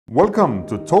Welcome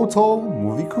to Total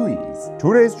Movie Quiz.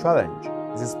 Today's challenge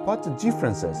is spot the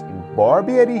differences in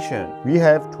Barbie edition. We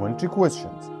have 20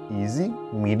 questions, easy,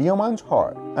 medium and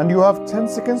hard. And you have 10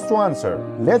 seconds to answer.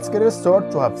 Let's get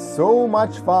started to have so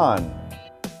much fun.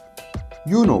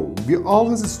 You know, we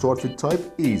always start with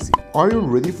type easy. Are you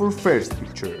ready for first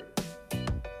picture?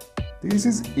 This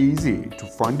is easy to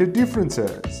find the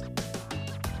differences.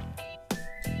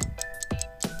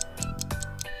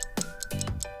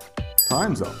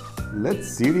 Time's up. Let's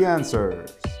see the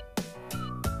answers.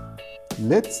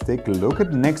 Let's take a look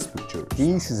at the next picture.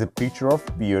 This is a picture of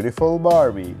beautiful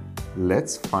Barbie.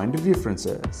 Let's find the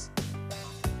differences.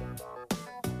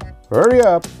 Hurry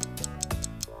up!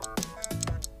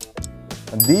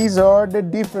 And these are the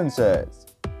differences.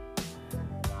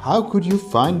 How could you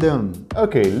find them?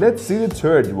 Okay, let's see the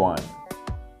third one.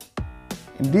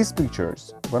 In these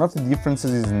pictures, one of the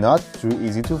differences is not too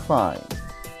easy to find.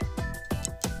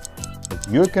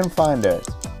 You can find it.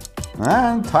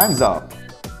 And time's up.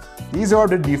 These are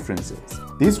the differences.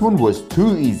 This one was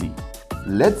too easy.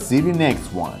 Let's see the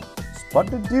next one. Spot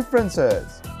the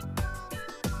differences.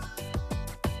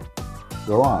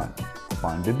 Go on,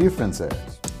 find the differences.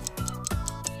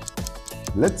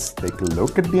 Let's take a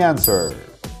look at the answer.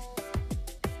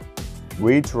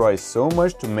 We try so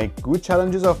much to make good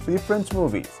challenges of different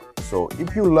movies. So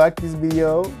if you like this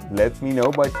video, let me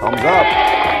know by thumbs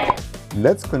up.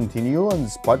 Let's continue and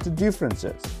spot the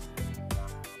differences.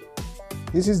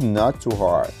 This is not too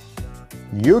hard.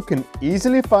 You can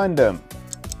easily find them.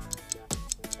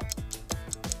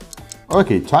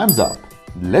 Okay, time's up.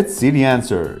 Let's see the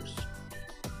answers.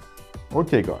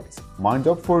 Okay guys, mind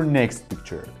up for next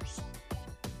pictures.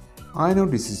 I know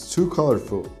this is too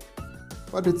colorful,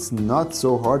 but it's not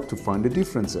so hard to find the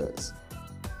differences.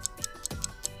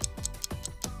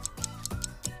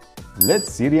 Let's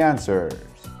see the answers.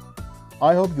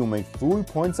 I hope you make full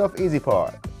points of easy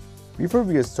part. Before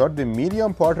we start the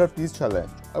medium part of this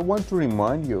challenge, I want to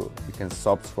remind you can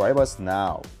subscribe us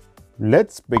now.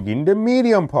 Let's begin the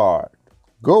medium part.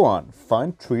 Go on,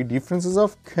 find 3 differences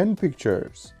of Ken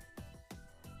pictures.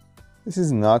 This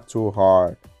is not too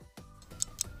hard.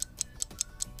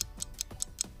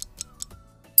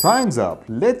 Time's up.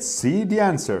 Let's see the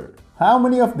answer. How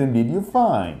many of them did you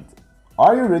find?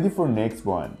 Are you ready for next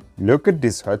one? Look at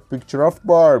this hot picture of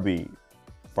Barbie.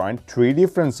 Find 3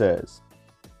 differences.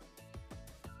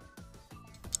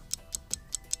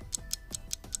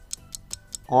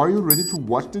 Are you ready to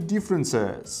watch the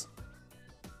differences?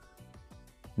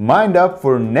 Mind up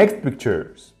for next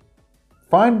pictures.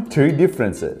 Find 3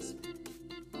 differences.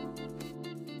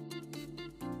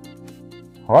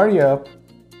 Hurry up.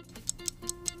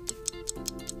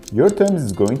 Your time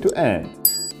is going to end.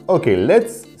 Okay,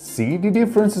 let's see the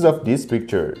differences of these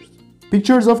pictures.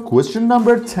 Pictures of question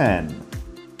number 10.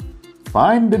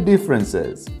 Find the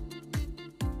differences.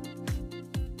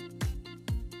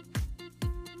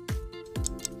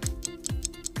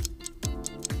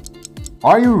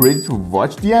 Are you ready to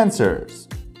watch the answers?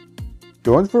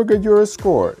 Don't forget your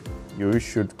score. You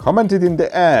should comment it in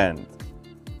the end.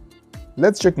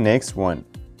 Let's check next one.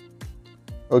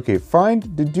 Okay, find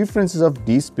the differences of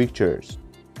these pictures.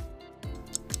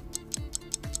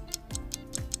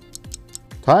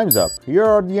 Time's up. Here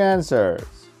are the answers.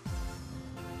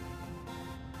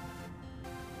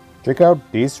 Check out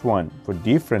this one for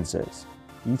differences.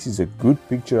 This is a good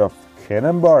picture of Ken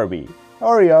and Barbie.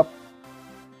 Hurry up!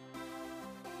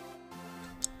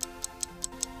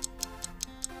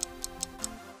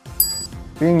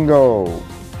 Bingo!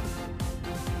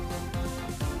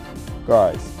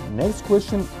 Guys, next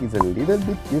question is a little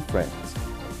bit different.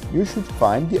 You should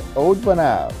find the odd one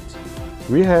out.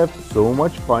 We have so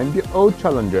much find the odd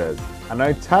challenges, and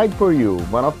I tagged for you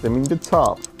one of them in the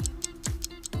top.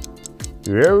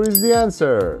 Here is the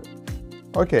answer.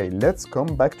 Okay, let's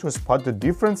come back to spot the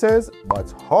differences,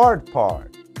 but hard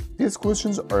part. These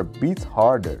questions are a bit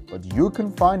harder, but you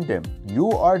can find them. You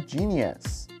are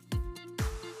genius.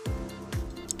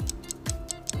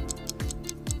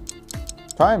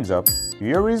 Time's up.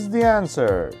 Here is the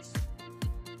answers.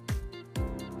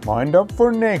 Mind up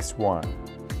for next one.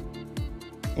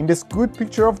 In this good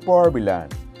picture of Barbie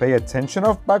Land, pay attention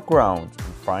of background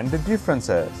and find the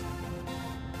differences.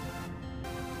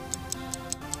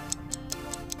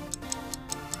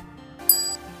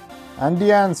 And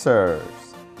the answers.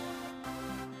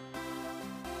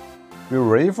 Be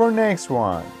ready for next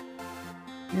one.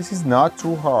 This is not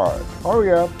too hard.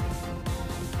 Hurry up.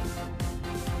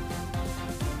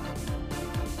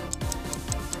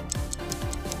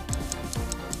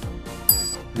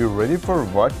 Be ready for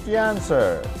watch the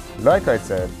answer. Like I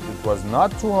said, it was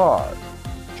not too hard.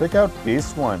 Check out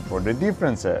this one for the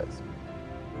differences.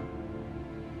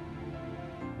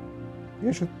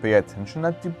 You should pay attention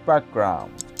at the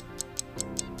background.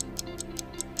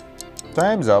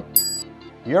 Time's up.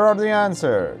 Here are the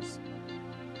answers.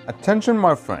 Attention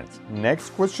my friends, next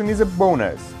question is a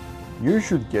bonus. You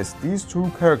should guess these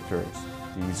two characters.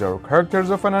 These are characters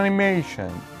of an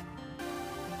animation.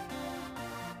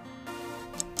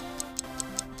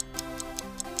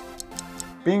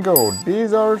 Bingo,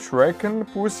 these are Shrek and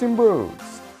Puss in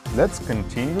Boots. Let's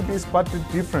continue the Spot the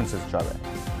Differences challenge.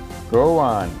 Go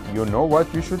on, you know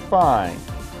what you should find.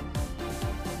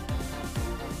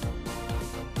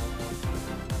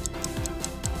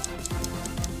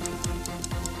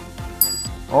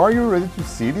 Are you ready to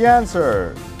see the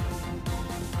answers?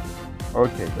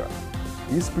 Okay guys,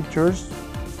 these pictures to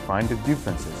find the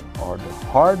differences are the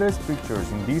hardest pictures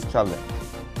in this challenge.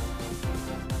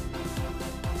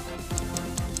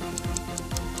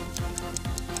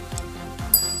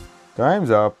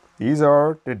 Time's up. These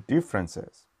are the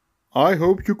differences. I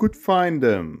hope you could find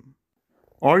them.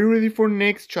 Are you ready for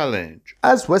next challenge?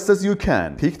 As fast as you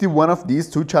can, pick the one of these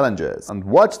two challenges and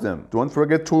watch them. Don't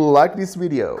forget to like this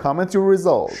video, comment your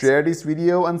results, share this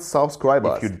video and subscribe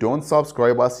us if you don't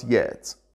subscribe us yet.